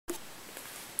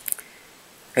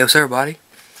Hey, what's up, everybody?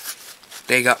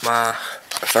 They got my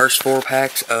first 4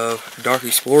 packs of Dark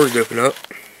Explorers to open up.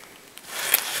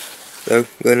 So,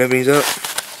 go ahead and open these up.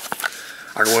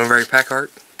 I got one very pack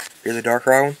art. Here's the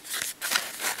Darkrai one.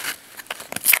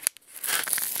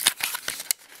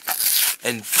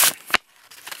 And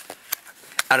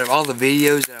out of all the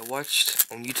videos that I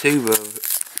watched on YouTube of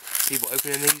people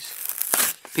opening these,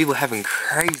 people having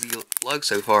crazy luck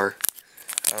so far.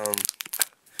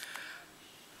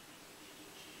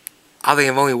 I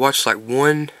think I've only watched like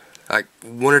one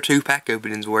or two pack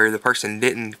openings where the person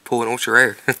didn't pull an ultra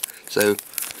rare. So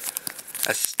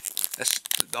that's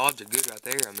the odds are good right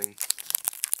there. I mean,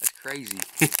 that's crazy.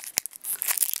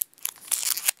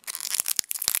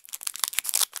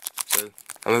 So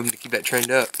I'm hoping to keep that trend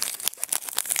up.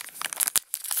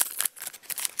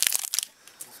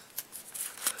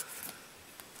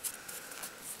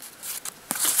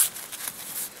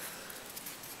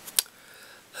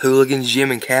 Hooligans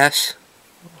Jim and Cass.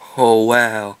 Oh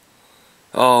wow.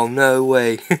 Oh no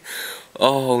way.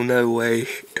 Oh no way.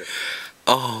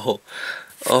 Oh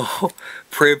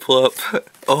Prinplup.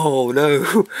 Oh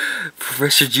no.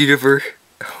 Professor Juniper.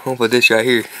 I'll put this right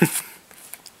here.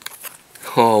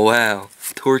 Oh wow.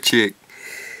 Torchic.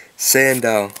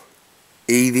 Sandile.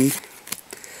 Eevee.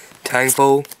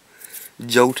 Tangpole.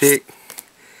 Joltik.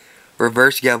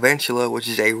 Reverse Galvantula, which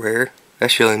is a rare.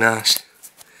 That's really nice.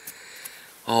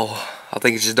 Oh, I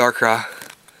think it's a Darkrai.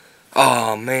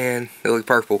 Oh man, it looks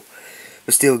purple,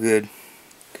 but still good.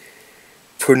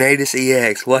 Tornadus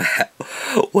EX. Wow,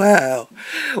 wow.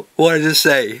 What did I just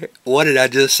say? What did I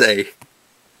just say?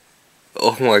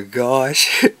 Oh my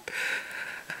gosh.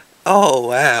 Oh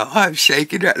wow, I'm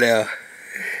shaking right now.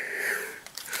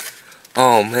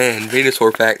 Oh man,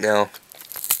 Venusaur pack now.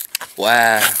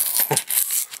 Wow.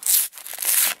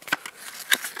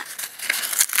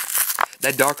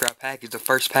 That Darkrai pack is the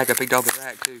first pack I picked off the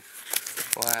rack too.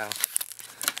 Wow.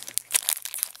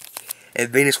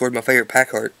 And Venusaur is my favorite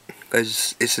pack art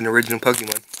because it's an original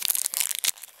Pokemon.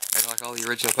 I like all the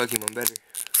original Pokemon better.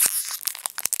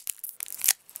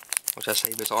 Which I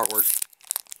save this artwork.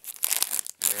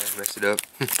 Yeah, messed it up.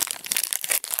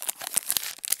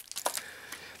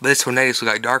 But this Tornadus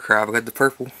look like Darkrai. I got the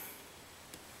purple.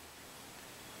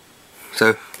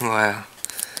 So, wow.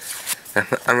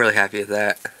 I'm really happy with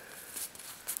that.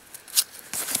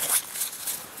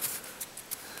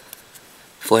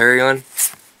 Flareon.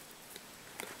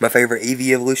 My favorite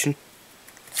Eevee evolution.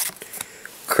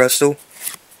 Crustle.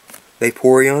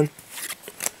 Vaporeon.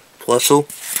 Plusle.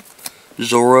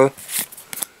 Zora.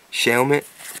 Shelmet.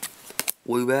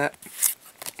 Woobat.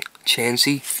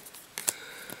 Chansey.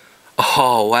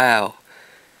 Oh wow.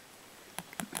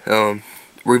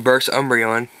 Reverse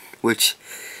Umbreon, which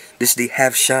this is the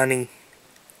half shiny,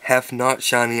 half not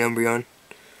shiny Umbreon.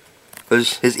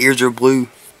 Because his ears are blue,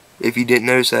 if you didn't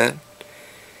notice that.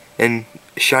 And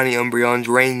shiny Umbreon's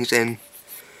rings and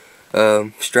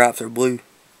stripes are blue.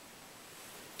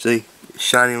 See,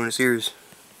 shiny on his ears.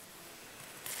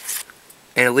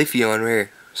 And a Leafeon rare,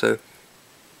 so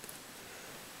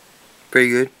pretty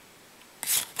good.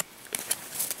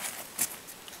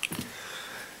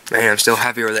 Man, I'm still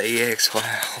happy with the EX. Wow.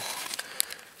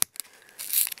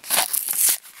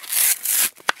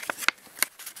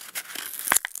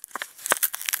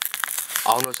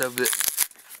 I don't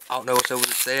know what's over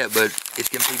the set, but it's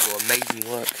giving people amazing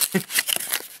luck,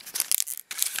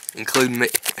 including me.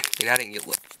 And I didn't get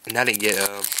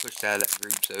pushed out of that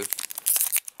group. So,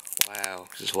 wow,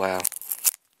 just wow.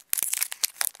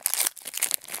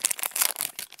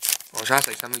 I was trying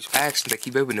to say some of these packs they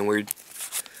keep opening weird.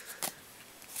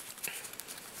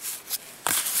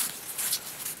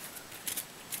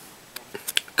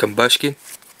 Combustion,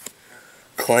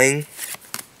 Clang,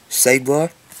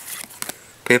 Sabla,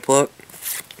 Piplup,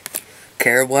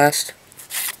 Karrablast,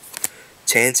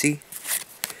 Chansey,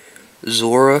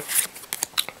 Zora,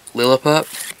 Lillipup,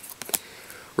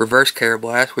 Reverse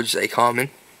Karrablast, which is a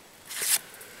common.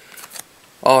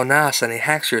 Oh nice, and a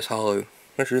Haxorus Hollow.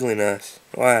 That's really nice.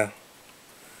 Wow.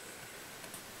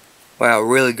 Wow,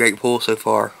 really great pull so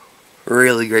far.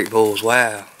 Really great pulls.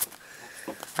 Wow.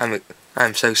 I'm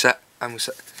so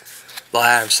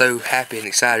happy and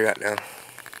excited right now.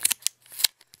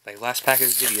 Like last pack of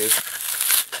this video,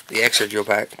 the extra drill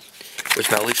pack, which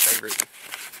is my least favorite.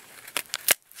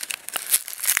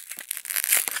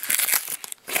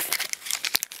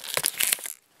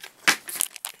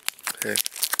 Okay.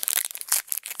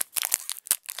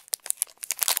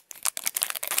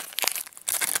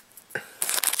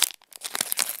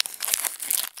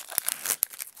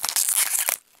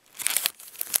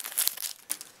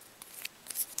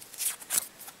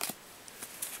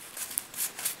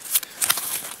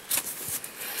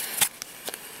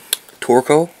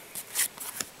 Torkoal,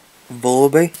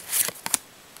 Vullaby,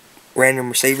 Random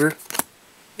Receiver,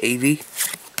 Eevee,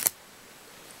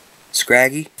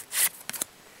 Scraggy,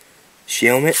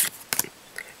 Shelmet,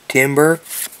 Timber,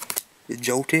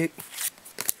 Joltik,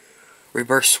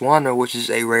 Reverse Swano, which is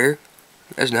a rare.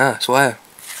 That's nice, wow.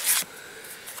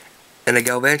 And a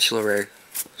Galvantula rare.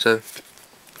 So,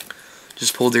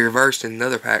 just pulled the reverse in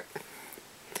another pack.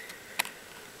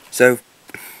 So,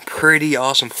 pretty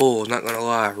awesome pulls, not gonna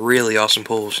lie. Really awesome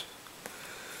pulls.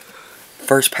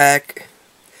 First pack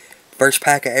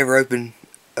I ever opened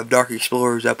of Dark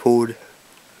Explorers, I pulled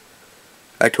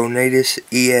a Tornadus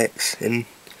EX, and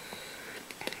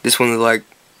this one was like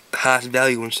the highest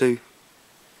value ones too,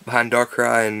 behind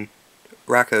Darkrai and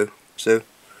Raikou. So,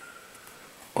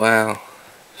 wow,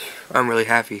 I'm really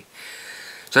happy.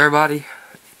 So everybody,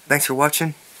 thanks for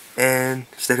watching, and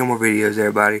stay tuned for more videos,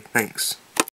 everybody. Thanks.